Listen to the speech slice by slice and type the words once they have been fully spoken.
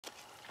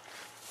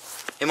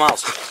Hey,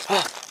 Miles.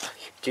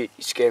 Dude,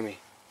 you scared me.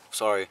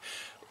 Sorry.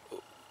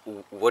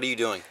 What are you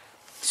doing?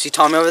 See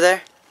Tommy over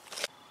there?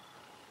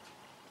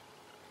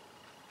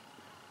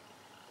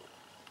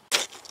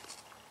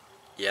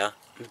 Yeah?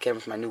 I'm getting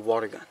with my new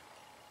water gun.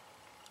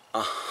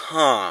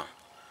 Uh-huh.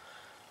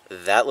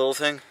 That little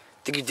thing?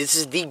 Dude, this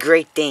is the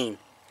Great Dane.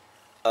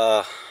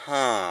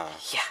 Uh-huh.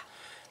 Yeah.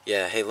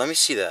 Yeah, hey, let me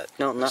see that.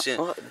 No, no.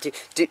 Oh,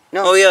 dude,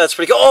 no. Oh, yeah, that's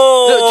pretty cool.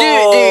 Oh!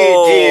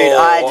 Dude,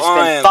 I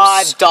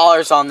just spent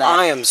 $5 on that.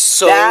 I am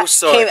so that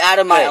sorry. Came out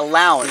of my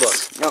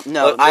allowance. Look,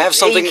 no, look, I have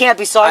something. You can't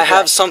be sorry. I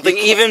have something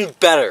even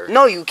better.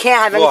 No, you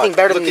can't have anything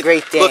better than the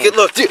Great Dane.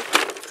 Look, dude.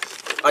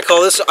 I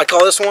call this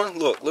one.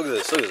 Look at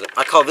this.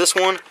 I call this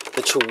one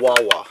the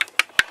Chihuahua.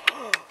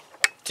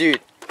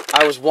 Dude,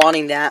 I was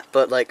wanting that,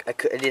 but like I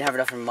didn't have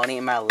enough money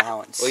in my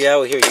allowance. Well, yeah,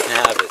 well here you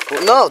can have it.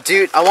 Well, no,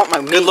 dude, I want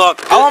my. Good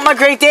luck. I want my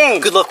Great Dane.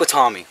 Good luck with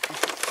Tommy.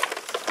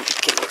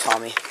 Get me,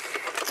 Tommy.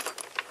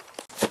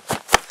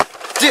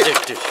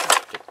 Dude,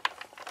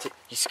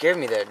 you scared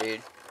me there,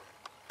 dude.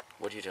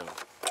 What are you doing?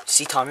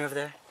 See Tommy over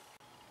there?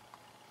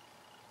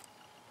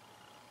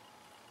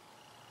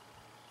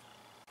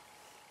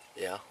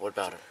 Yeah, what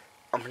about it?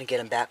 I'm gonna get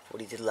him back for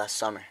what he did last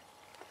summer.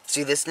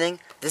 See this thing?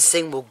 This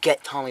thing will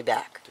get Tommy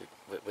back. Dude,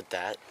 with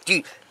that?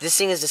 Dude, this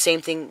thing is the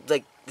same thing,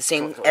 like, the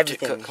same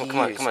everything. Come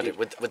on, dude.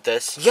 With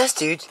this? Yes,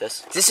 dude.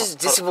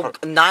 This will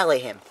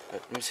annihilate him.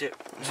 Let me see it.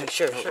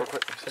 Sure.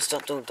 Just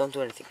don't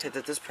do anything. Dude,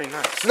 that's pretty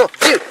nice. No,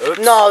 dude. Oops.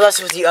 No, that's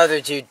what the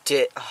other dude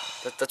did.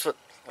 That's what.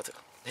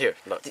 Here,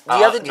 look. The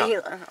other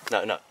dude.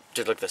 No.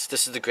 Dude, look this.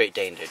 This is the Great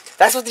Dane, dude.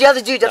 That's what the other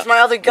dude. That's my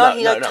other gun.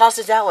 He tossed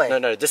it that way.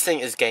 No. This thing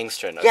is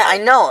gangster. Okay? Yeah, I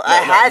know. I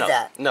had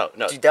that. No.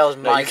 Dude, that was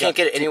my gun. You can't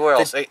get it anywhere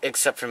else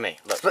except for me.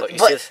 Look, but you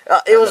see this?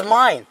 It was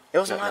mine. It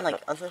was mine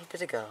like a little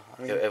bit ago.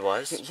 I mean, it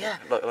was? Yeah.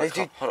 Look,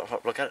 dude. hold on.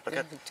 Look at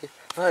it.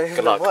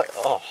 Good luck. What?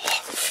 Oh.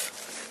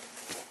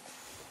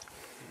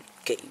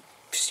 Get you,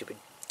 stupid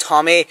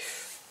Tommy.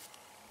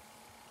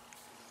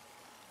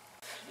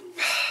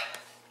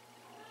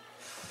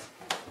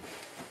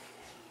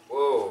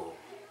 Whoa.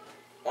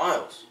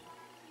 Miles.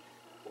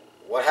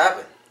 What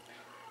happened?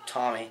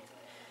 Tommy,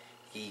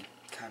 he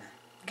kind of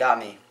got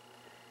me.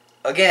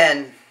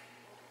 Again.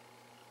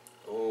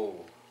 Oh.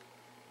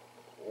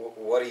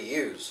 What do you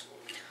use?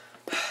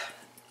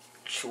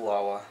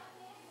 Chihuahua.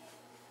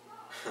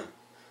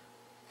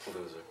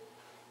 Loser.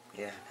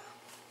 Yeah.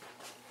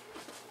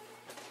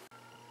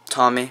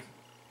 Tommy,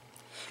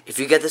 if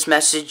you get this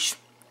message,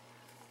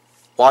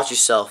 watch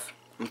yourself.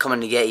 I'm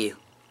coming to get you.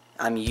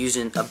 I'm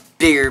using a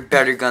bigger,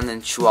 better gun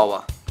than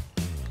Chihuahua.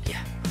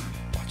 Yeah,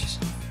 watch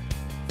yourself.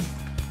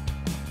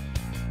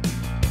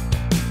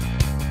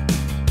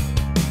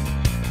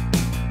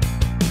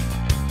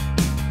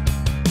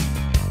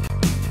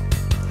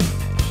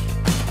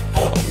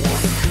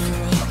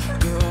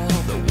 Girl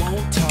that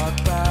won't talk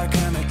back,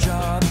 and a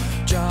job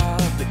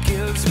that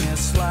gives me a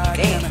slack,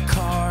 and a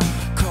car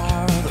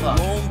that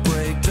won't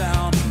break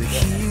down in the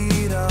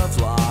heat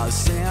of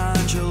Los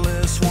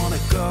Angeles. Wanna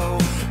go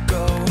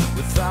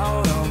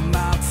without a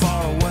map,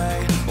 far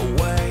away,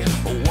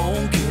 but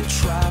won't get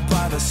trapped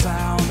by the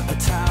sound. A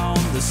town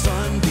the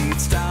sun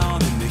beats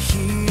down in the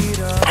heat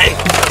of Los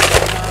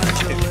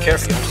Angeles.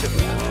 Careful.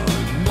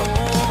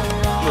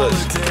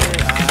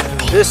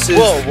 This is.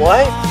 Whoa,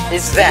 what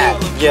is that?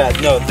 Yeah,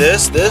 no,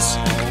 this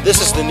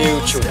is the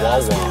new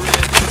Chihuahua.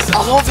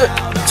 Oh,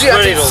 dude,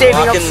 I've been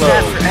saving up for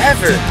that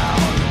forever.